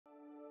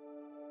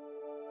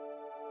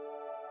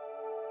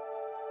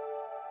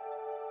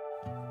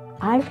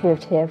I've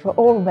lived here for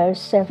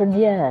almost 7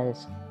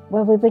 years.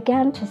 Well, we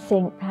began to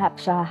think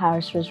perhaps our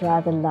house was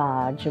rather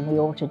large and we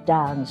ought to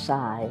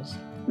downsize.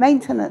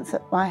 Maintenance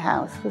at my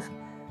house was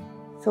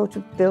sort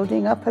of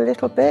building up a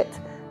little bit,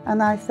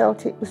 and I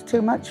felt it was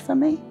too much for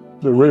me.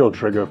 The real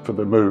trigger for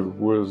the move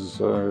was,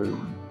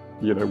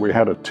 we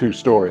had a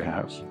 2-storey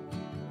house,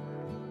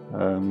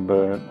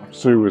 and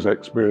Sue was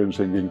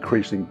experiencing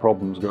increasing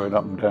problems going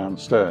up and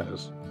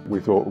downstairs. We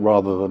thought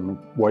rather than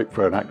wait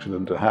for an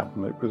accident to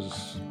happen, it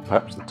was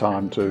perhaps the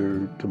time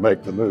to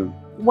make the move.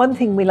 One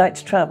thing, we like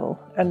to travel,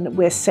 and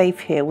we're safe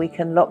here. We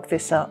can lock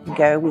this up and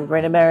go. We were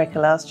in America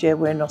last year,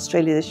 we're in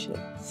Australia this year.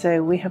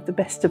 So we have the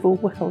best of all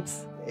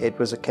worlds. It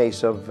was a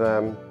case of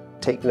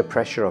taking the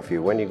pressure off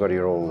you. When you go to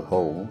your own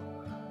home,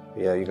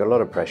 you got a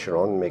lot of pressure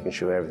on, making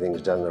sure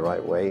everything's done the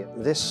right way.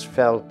 This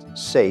felt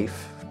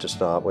safe to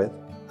start with,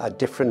 a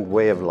different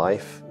way of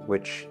life,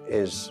 which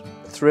is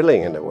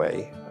thrilling in a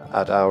way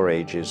at our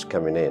ages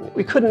coming in.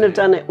 We couldn't have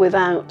done it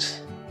without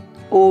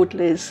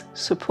Audley's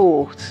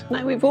support.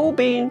 Now, we've all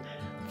been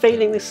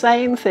feeling the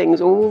same things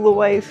all the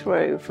way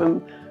through, from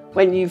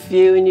when you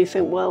view and you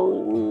think,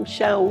 well,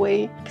 shall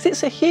we? Because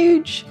it's a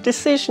huge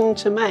decision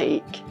to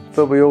make.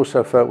 But we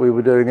also felt we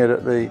were doing it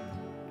at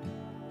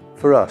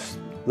for us,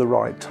 the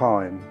right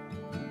time.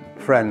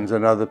 Friends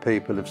and other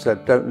people have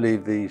said, don't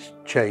leave these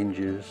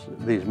changes,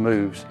 these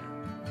moves,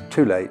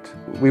 too late.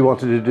 We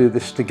wanted to do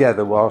this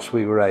together whilst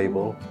we were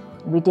able.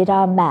 We did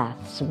our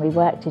maths and we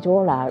worked it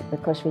all out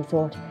because we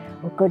thought,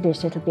 oh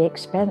goodness, it'll be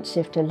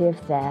expensive to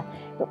live there.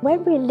 But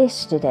when we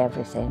listed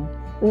everything,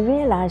 we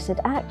realised that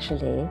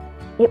actually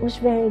it was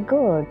very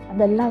good.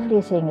 And the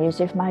lovely thing is,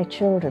 if my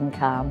children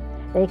come,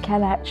 they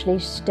can actually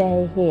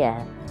stay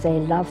here. They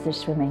love the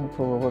swimming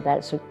pool.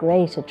 That's a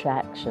great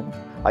attraction.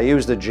 I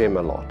use the gym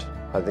a lot.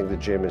 I think the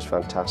gym is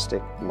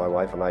fantastic. My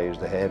wife and I use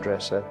the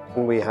hairdresser.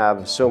 And we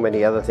have so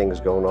many other things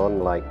going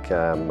on, like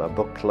a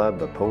book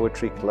club, a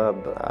poetry club,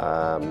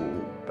 a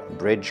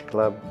bridge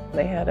club.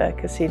 They had a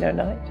casino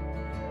night,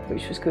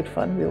 which was good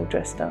fun. We all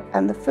dressed up.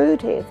 And the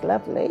food here is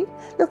lovely.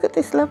 Look at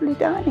this lovely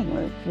dining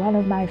room. One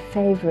of my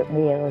favourite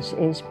meals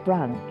is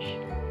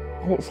brunch.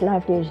 And it's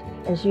lovely,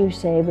 as you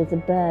say, with the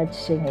birds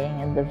singing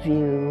and the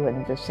view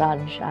and the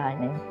sun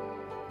shining.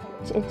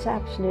 It's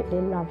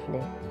absolutely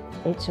lovely.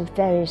 It's a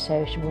very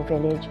sociable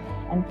village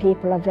and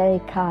people are very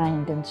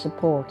kind and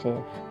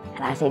supportive.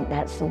 And I think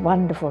that's the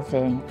wonderful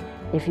thing.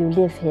 If you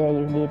live here,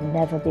 you need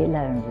never be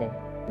lonely.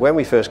 When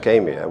we first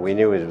came here, we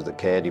knew it was the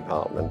care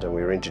department and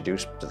we were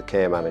introduced to the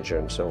care manager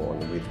and so on.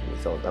 We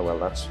thought, oh, well,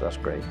 that's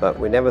great. But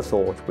we never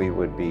thought we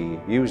would be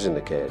using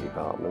the care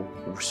department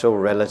so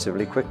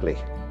relatively quickly.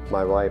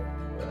 My wife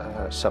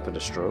suffered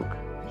a stroke.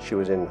 She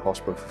was in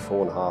hospital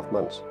for 4.5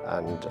 months,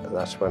 and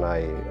that's when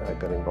I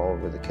got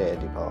involved with the care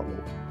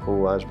department,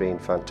 who has been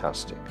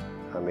fantastic.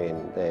 I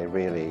mean, they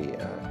really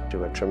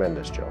do a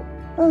tremendous job.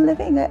 Well,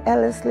 living at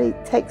Ellerslie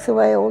takes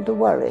away all the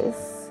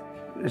worries.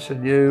 It's a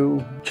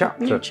new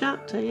chapter. New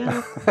chapter,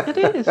 yeah, it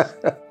is.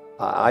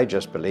 I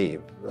just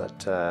believe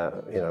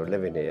that,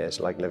 living here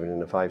is like living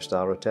in a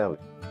 5-star hotel.